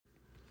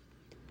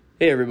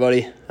Hey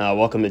everybody,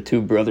 welcome to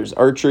Two Brothers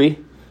Archery.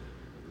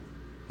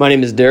 My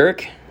name is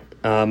Derek.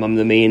 I'm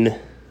the main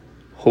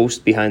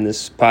host behind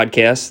this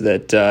podcast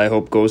that I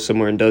hope goes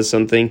somewhere and does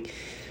something.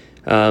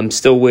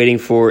 Still waiting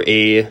for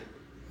a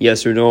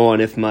yes or no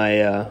on if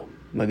my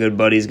good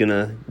buddy's going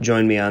to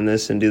join me on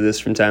this and do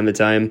this from time to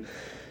time.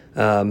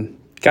 Kind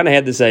of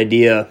had this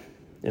idea.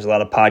 There's a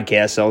lot of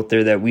podcasts out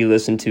there that we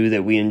listen to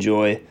that we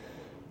enjoy.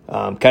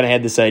 Kind of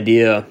had this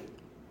idea.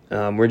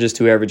 We're just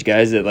two average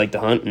guys that like to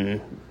hunt,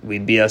 and we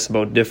BS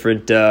about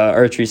different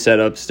archery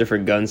setups,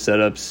 different gun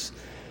setups,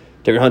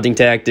 different hunting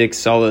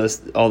tactics, all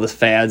the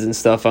fads and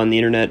stuff on the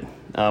internet,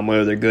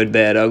 whether they're good,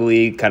 bad,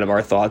 ugly, kind of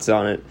our thoughts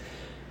on it.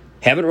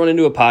 Haven't run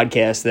into a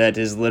podcast that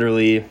is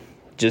literally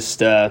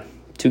just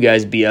two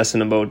guys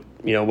BSing about,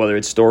 whether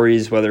it's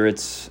stories, whether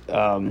it's, hey,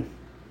 I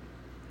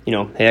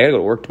gotta go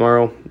to work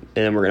tomorrow,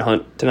 and we're gonna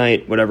hunt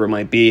tonight, whatever it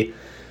might be.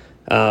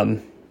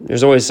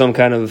 There's always some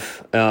kind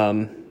of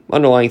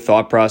underlying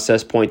thought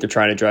process point they're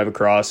trying to drive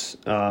across.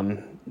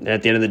 And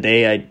at the end of the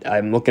day,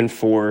 I'm looking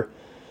for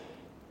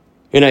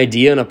an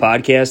idea in a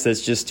podcast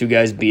that's just two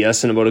guys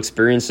BSing about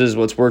experiences,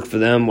 what's worked for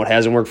them, what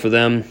hasn't worked for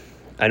them.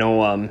 I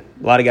know a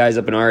lot of guys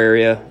up in our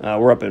area.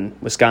 We're up in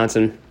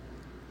Wisconsin.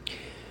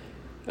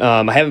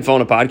 I haven't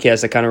found a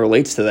podcast that kind of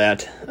relates to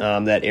that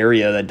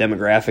area, that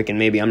demographic, and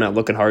maybe I'm not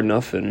looking hard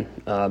enough, and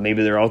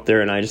maybe they're out there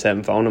and I just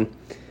haven't found them.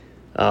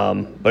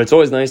 But it's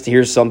always nice to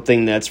hear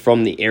something that's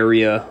from the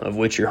area of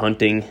which you're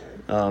hunting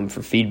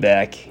for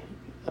feedback.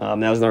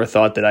 That was another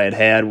thought that I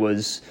had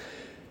was,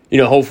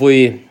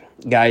 hopefully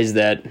guys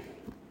that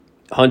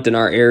hunt in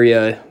our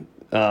area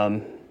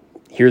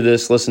hear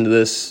this, listen to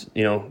this,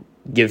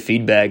 give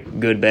feedback,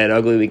 good, bad,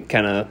 ugly. We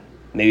kind of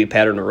maybe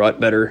pattern a rut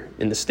better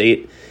in the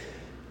state.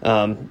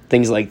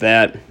 Things like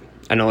that.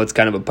 I know it's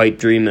kind of a pipe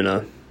dream and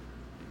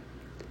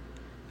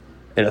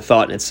a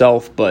thought in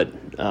itself, but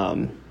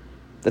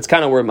that's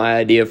kind of where my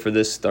idea for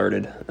this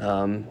started.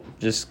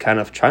 Just kind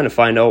of trying to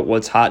find out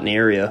what's hot in the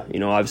area.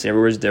 Obviously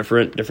everywhere's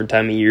different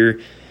time of year.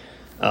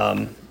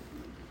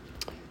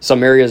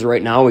 Some areas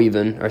right now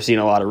even are seeing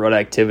a lot of rut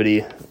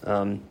activity.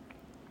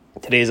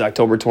 Today's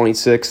October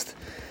 26th.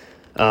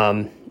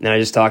 And I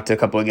just talked to a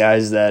couple of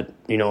guys that,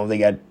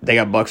 they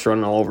got bucks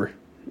running all over.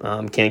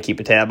 Can't keep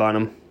a tab on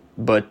them.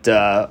 But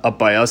up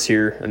by us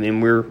here,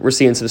 we're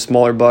seeing some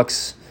smaller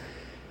bucks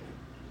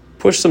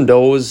push some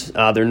does.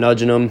 They're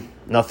nudging them.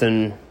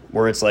 Nothing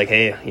where it's like,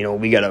 hey,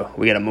 we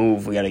gotta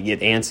move, we gotta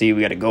get antsy,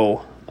 we gotta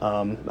go.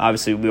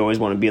 Obviously, we always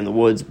want to be in the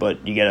woods,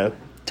 but you gotta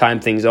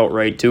time things out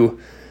right too.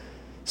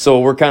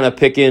 So we're kind of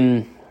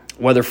picking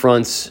weather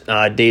fronts,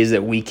 days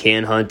that we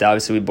can hunt.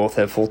 Obviously, we both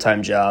have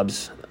full-time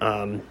jobs,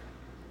 but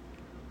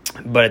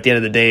at the end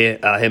of the day,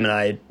 him and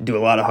I do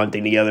a lot of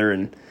hunting together,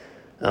 and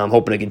I'm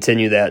hoping to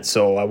continue that.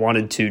 So I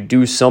wanted to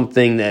do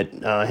something that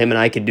him and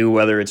I could do,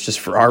 whether it's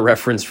just for our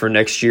reference for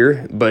next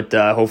year, but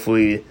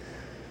hopefully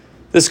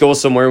this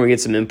goes somewhere and we get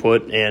some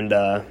input, and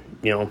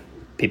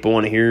people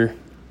want to hear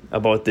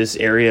about this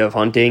area of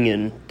hunting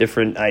and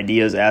different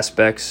ideas,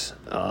 aspects.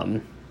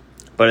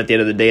 But at the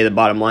end of the day, the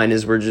bottom line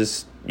is we're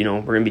just,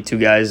 we're going to be two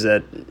guys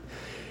that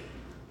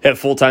have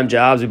full-time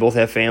jobs. We both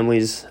have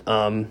families.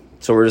 So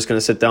we're just going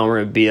to sit down.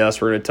 We're going to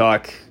BS. We're going to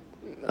talk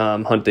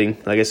hunting.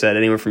 Like I said,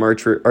 anywhere from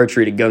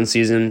archery to gun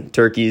season,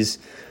 turkeys,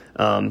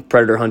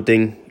 predator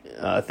hunting,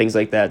 things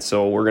like that.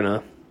 So we're going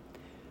to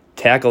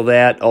tackle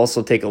that.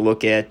 Also take a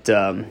look at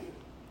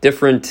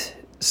different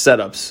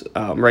setups.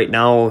 Right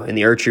now in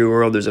the archery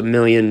world, there's a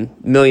million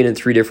and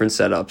three different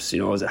setups.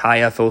 Is it high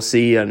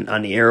FOC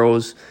on the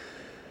arrows,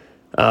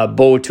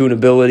 bow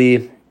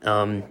tunability.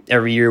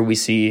 Every year we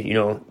see,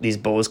 these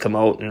bows come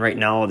out, and right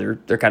now they're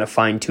kind of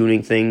fine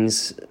tuning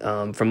things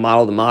from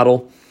model to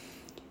model.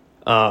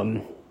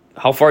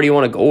 How far do you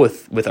want to go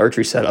with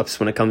archery setups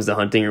when it comes to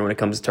hunting or when it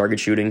comes to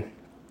target shooting?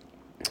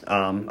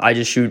 I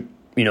just shoot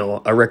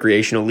a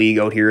recreational league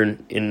out here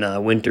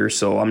in winter,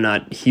 so I'm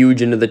not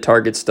huge into the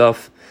target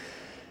stuff.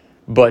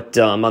 But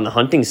on the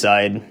hunting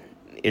side,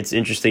 it's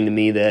interesting to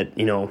me that,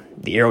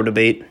 the arrow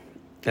debate,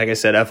 like I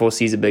said,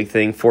 FOC is a big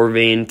thing.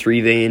 4-vein,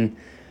 3-vein,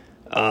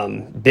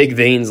 big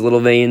veins,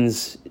 little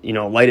veins,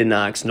 lighted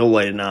nocks, no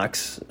lighted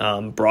nocks,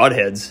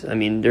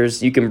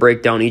 broadheads. You can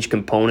break down each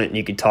component and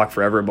you could talk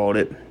forever about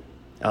it.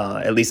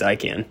 At least I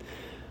can.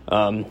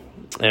 I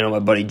know my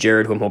buddy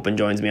Jared, who I'm hoping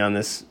joins me on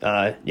this,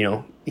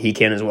 he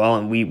can as well,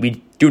 and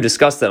we do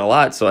discuss that a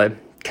lot. So I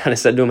kind of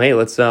said to him, hey,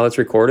 let's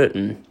record it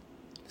and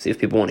see if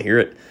people want to hear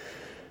it.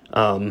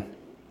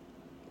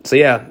 So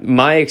yeah,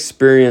 my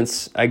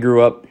experience, I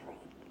grew up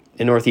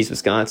in Northeast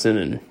Wisconsin,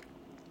 and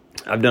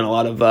I've done a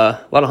lot of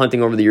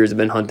hunting over the years. I've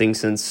been hunting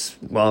since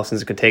I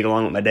could tag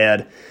along with my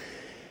dad.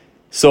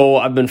 So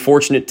I've been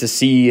fortunate to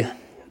see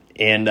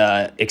and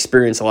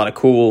experience a lot of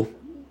cool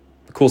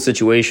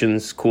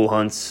situations, cool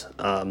hunts,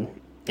 and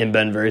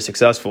been very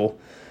successful.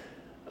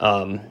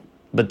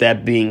 But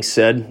that being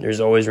said, there's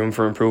always room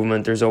for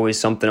improvement. There's always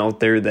something out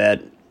there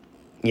that,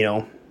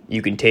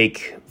 you can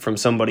take from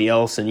somebody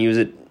else and use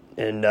it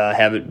and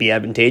have it be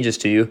advantageous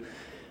to you.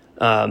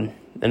 And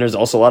there's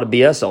also a lot of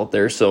BS out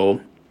there. So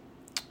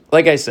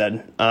like I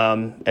said,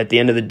 at the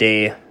end of the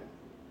day,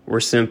 we're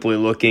simply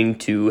looking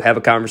to have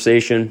a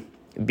conversation,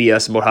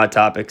 BS about hot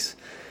topics,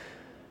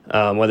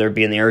 whether it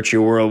be in the archery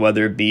world,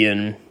 whether it be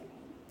in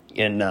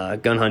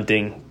gun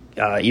hunting,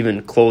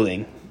 even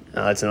clothing.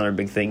 That's another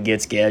big thing.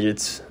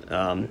 Gadgets.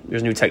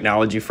 There's new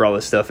technology for all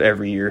this stuff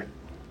every year.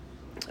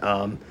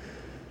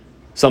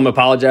 So I'm going to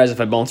apologize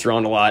if I bounce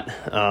around a lot,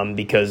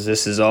 because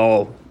this is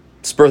all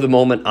spur of the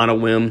moment on a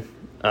whim.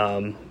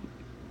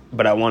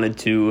 But I wanted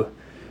to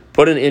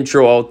put an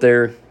intro out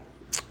there,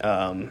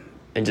 and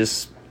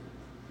just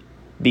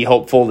be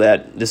hopeful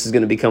that this is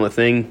going to become a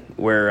thing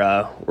where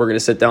we're going to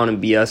sit down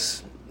and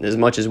BS as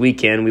much as we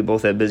can. We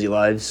both have busy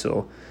lives,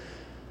 so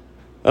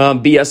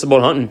BS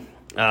about hunting.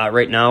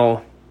 Right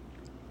now,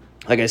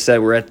 like I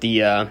said, we're at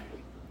the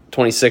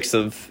 26th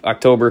of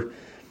October,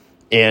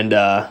 and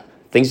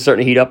things are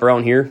starting to heat up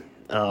around here.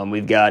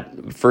 We've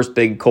got first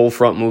big cold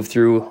front move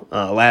through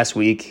last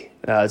week.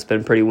 It's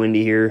been pretty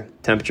windy here.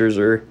 Temperatures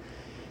are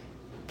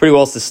pretty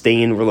well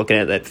sustained. We're looking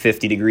at that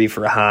 50 degree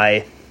for a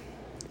high,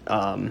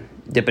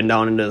 dipping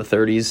down into the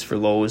 30s for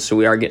lows. So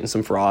we are getting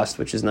some frost,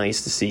 which is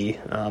nice to see.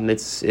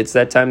 It's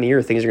that time of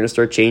year. Things are going to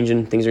start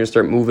changing. Things are going to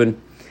start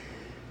moving.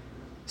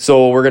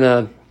 So we're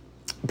going to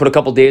put a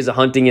couple days of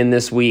hunting in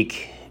this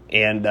week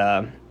and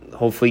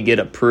hopefully get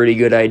a pretty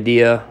good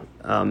idea.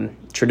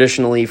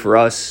 Traditionally for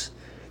us,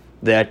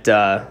 that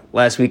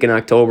last week in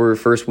October,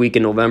 first week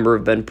in November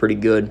have been pretty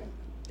good.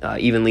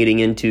 Even leading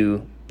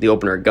into the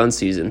opener gun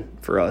season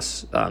for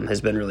us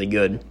has been really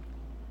good.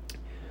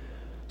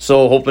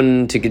 So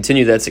hoping to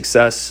continue that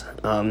success.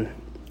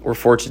 We're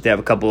fortunate to have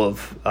a couple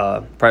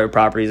of private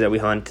properties that we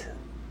hunt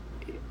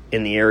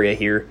in the area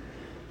here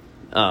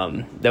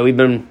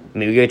that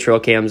we get trail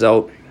cams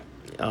out.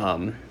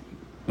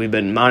 We've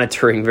been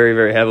monitoring very,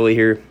 very heavily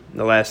here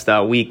the last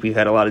week. We've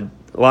had a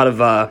lot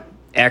of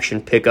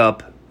action pick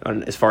up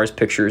as far as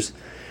pictures.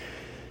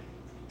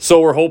 So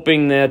we're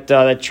hoping that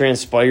that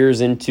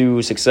transpires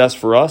into success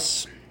for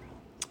us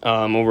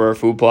over our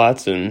food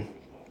plots and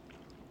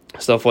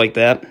stuff like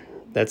that.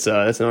 That's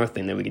another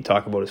thing that we can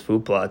talk about is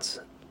food plots,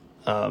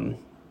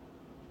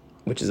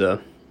 which is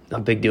a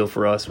big deal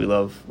for us. We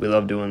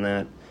love doing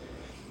that.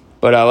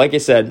 But like I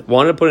said,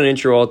 wanted to put an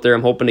intro out there.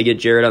 I'm hoping to get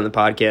Jared on the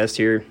podcast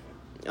here.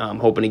 I'm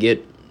hoping to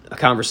get a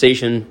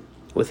conversation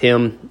with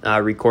him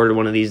recorded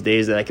one of these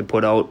days that I could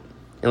put out.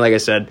 And like I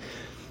said,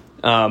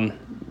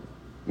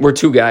 we're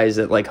two guys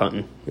that like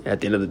hunting at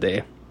the end of the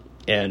day,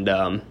 and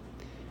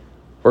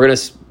we're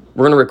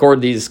gonna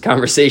record these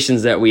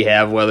conversations that we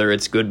have, whether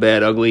it's good,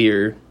 bad, ugly,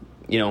 or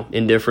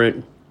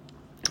indifferent.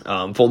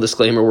 Full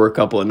disclaimer: we're a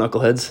couple of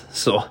knuckleheads,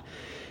 so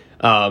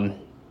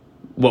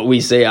what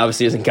we say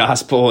obviously isn't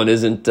gospel and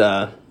isn't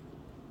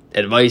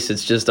advice.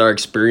 It's just our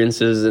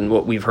experiences and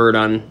what we've heard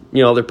on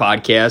other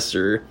podcasts,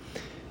 or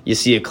you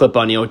see a clip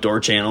on the Outdoor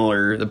Channel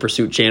or the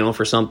Pursuit Channel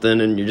for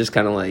something, and you're just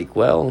kind of like,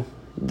 well,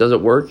 does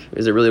it work?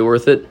 Is it really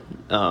worth it?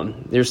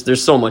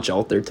 There's so much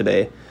out there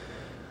today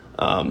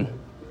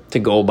to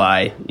go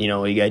by. You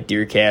got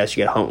DeerCast,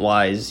 you got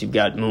HuntWise, you've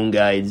got Moon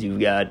Guides, you've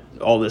got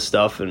all this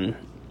stuff, and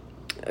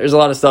there's a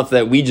lot of stuff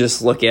that we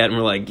just look at and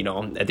we're like, at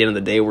the end of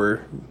the day,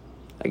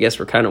 I guess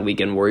we're kind of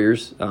weekend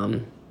warriors,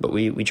 but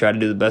we try to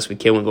do the best we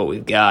can with what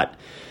we've got,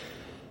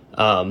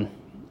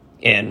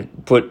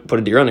 and put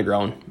a deer on the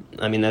ground.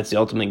 I mean, that's the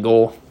ultimate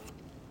goal.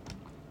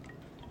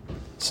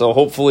 So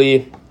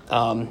hopefully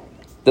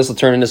this will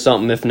turn into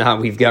something. If not,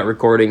 we've got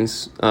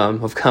recordings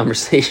of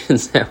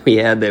conversations that we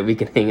had that we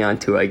can hang on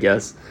to, I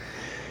guess.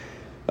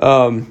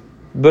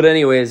 But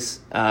anyways,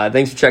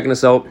 thanks for checking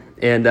us out,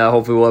 and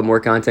hopefully we'll have more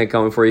content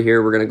coming for you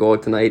here. We're going to go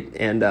out tonight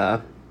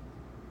and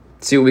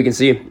see what we can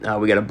see.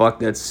 We got a buck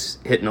that's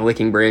hitting a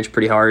licking branch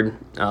pretty hard.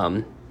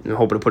 I'm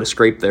hoping to put a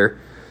scrape there.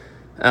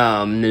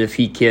 And if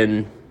he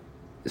can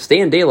stay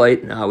in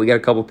daylight, we got a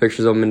couple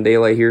pictures of him in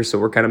daylight here, so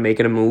we're kind of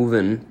making a move,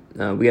 and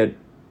we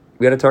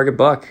got a target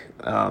buck.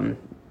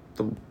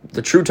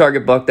 The true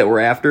target buck that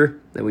we're after,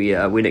 that we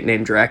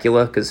nicknamed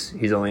Dracula because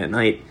he's only at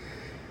night.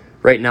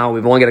 Right now,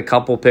 we've only got a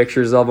couple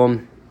pictures of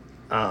him.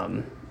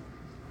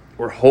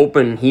 We're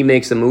hoping he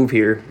makes a move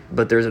here,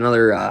 but there's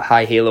another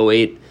high Halo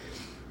 8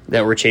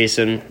 that we're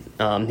chasing.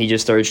 He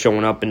just started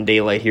showing up in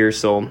daylight here,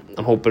 so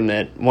I'm hoping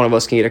that one of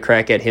us can get a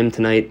crack at him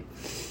tonight.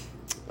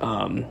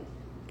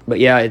 But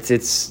yeah,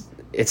 it's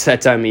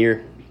that time of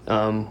year.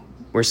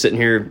 We're sitting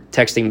here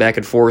texting back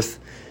and forth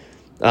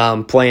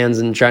plans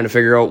and trying to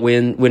figure out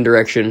wind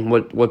direction,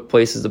 what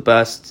place is the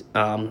best,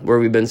 where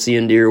we've been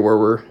seeing deer,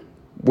 where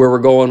we're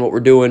going, what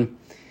we're doing,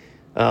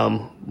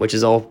 which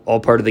is all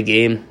part of the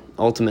game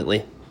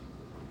ultimately.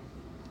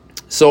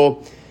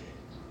 So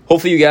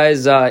hopefully you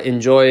guys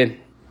enjoy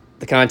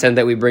the content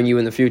that we bring you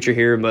in the future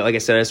here. But like I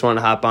said, I just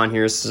wanted to hop on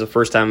here. This is the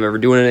first time I'm ever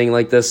doing anything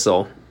like this,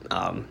 so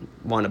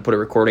wanted to put a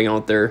recording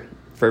out there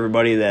for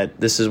everybody that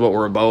this is what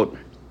we're about.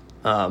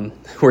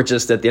 We're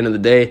just, at the end of the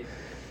day,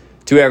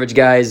 two average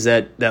guys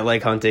that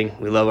like hunting.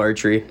 We love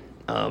archery.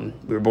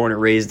 We were born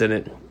and raised in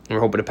it, and we're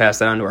hoping to pass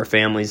that on to our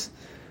families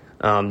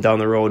down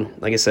the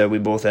road. Like I said, we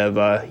both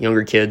have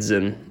younger kids,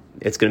 and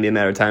it's going to be a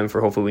matter of time for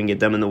hopefully we can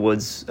get them in the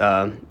woods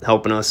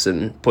helping us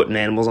and putting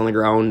animals on the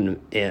ground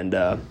and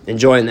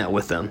enjoying that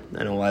with them.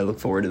 I know I look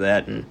forward to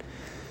that, and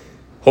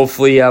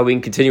hopefully we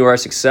can continue our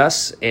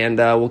success, and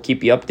we'll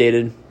keep you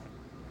updated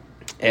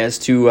as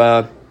to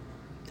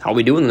how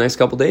we do in the next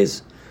couple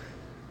days.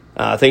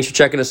 Thanks for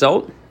checking us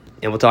out,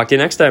 and we'll talk to you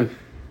next time.